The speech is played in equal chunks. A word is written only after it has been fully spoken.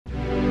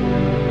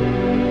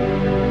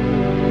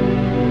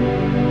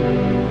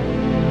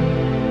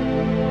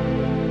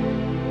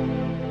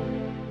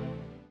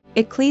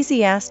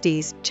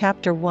Ecclesiastes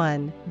chapter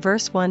 1,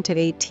 verse 1 to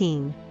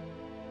 18.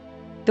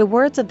 The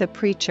words of the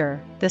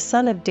preacher, the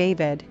son of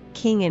David,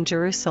 king in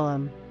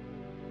Jerusalem.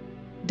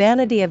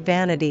 Vanity of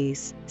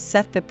vanities,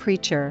 saith the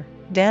preacher,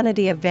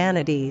 vanity of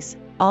vanities,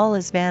 all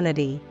is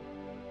vanity.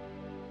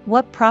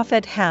 What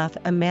profit hath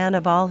a man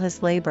of all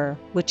his labor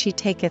which he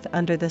taketh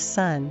under the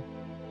sun?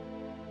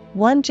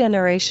 One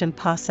generation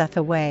passeth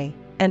away,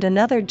 and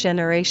another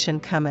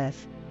generation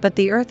cometh, but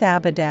the earth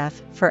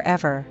abideth for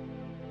ever.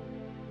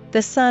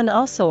 The sun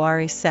also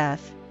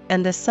ariseth,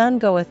 and the sun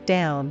goeth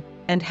down,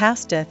 and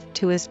hasteth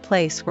to his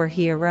place where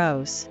he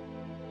arose.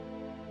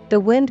 The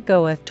wind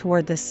goeth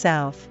toward the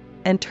south,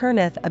 and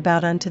turneth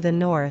about unto the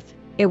north,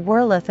 it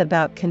whirleth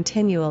about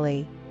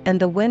continually, and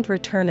the wind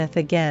returneth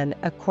again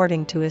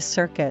according to his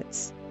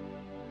circuits.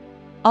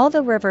 All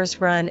the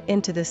rivers run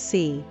into the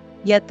sea,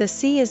 yet the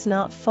sea is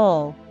not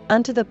full,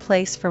 unto the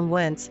place from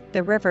whence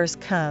the rivers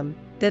come,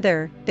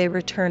 thither they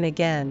return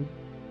again.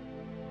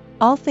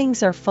 All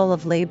things are full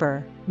of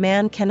labor,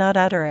 man cannot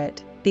utter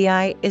it, the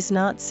eye is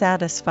not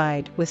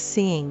satisfied with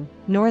seeing,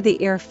 nor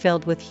the ear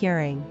filled with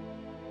hearing.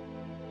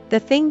 The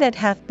thing that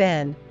hath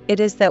been, it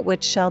is that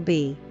which shall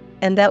be,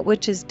 and that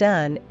which is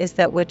done is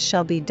that which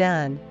shall be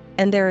done,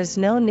 and there is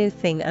no new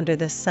thing under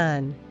the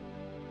sun.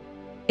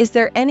 Is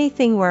there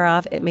anything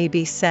whereof it may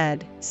be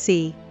said,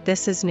 See,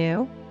 this is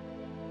new?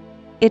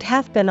 It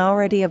hath been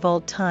already of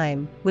old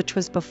time, which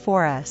was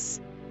before us.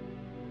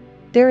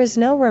 There is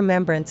no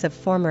remembrance of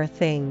former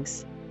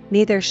things,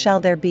 neither shall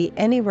there be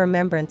any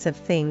remembrance of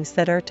things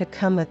that are to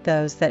come with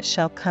those that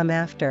shall come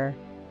after.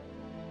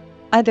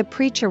 I the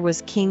preacher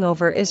was king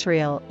over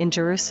Israel in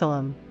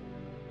Jerusalem.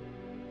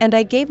 And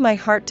I gave my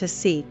heart to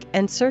seek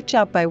and search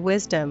out by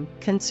wisdom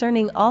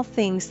concerning all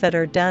things that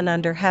are done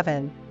under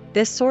heaven.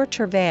 This sore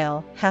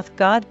travail hath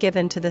God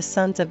given to the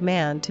sons of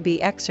man to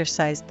be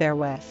exercised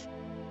therewith.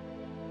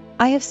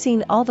 I have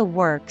seen all the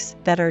works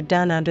that are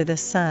done under the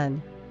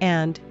sun,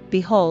 and,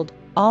 behold,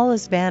 all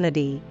is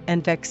vanity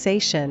and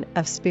vexation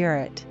of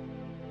spirit.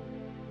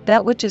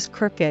 That which is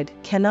crooked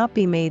cannot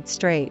be made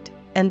straight,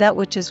 and that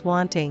which is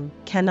wanting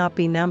cannot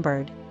be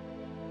numbered.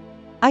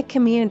 I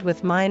communed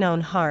with mine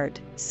own heart,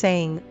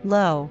 saying,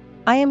 Lo,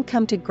 I am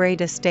come to great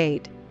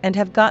estate, and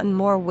have gotten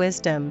more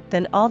wisdom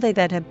than all they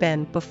that have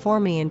been before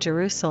me in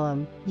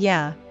Jerusalem.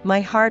 Yea, my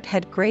heart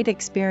had great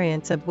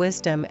experience of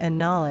wisdom and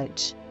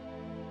knowledge.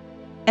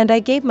 And I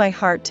gave my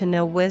heart to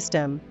know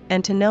wisdom,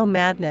 and to know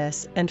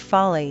madness and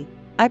folly.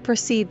 I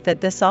perceived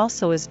that this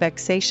also is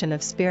vexation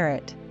of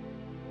spirit.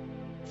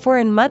 For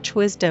in much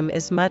wisdom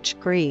is much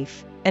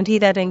grief, and he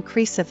that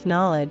increaseth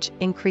knowledge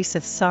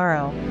increaseth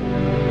sorrow.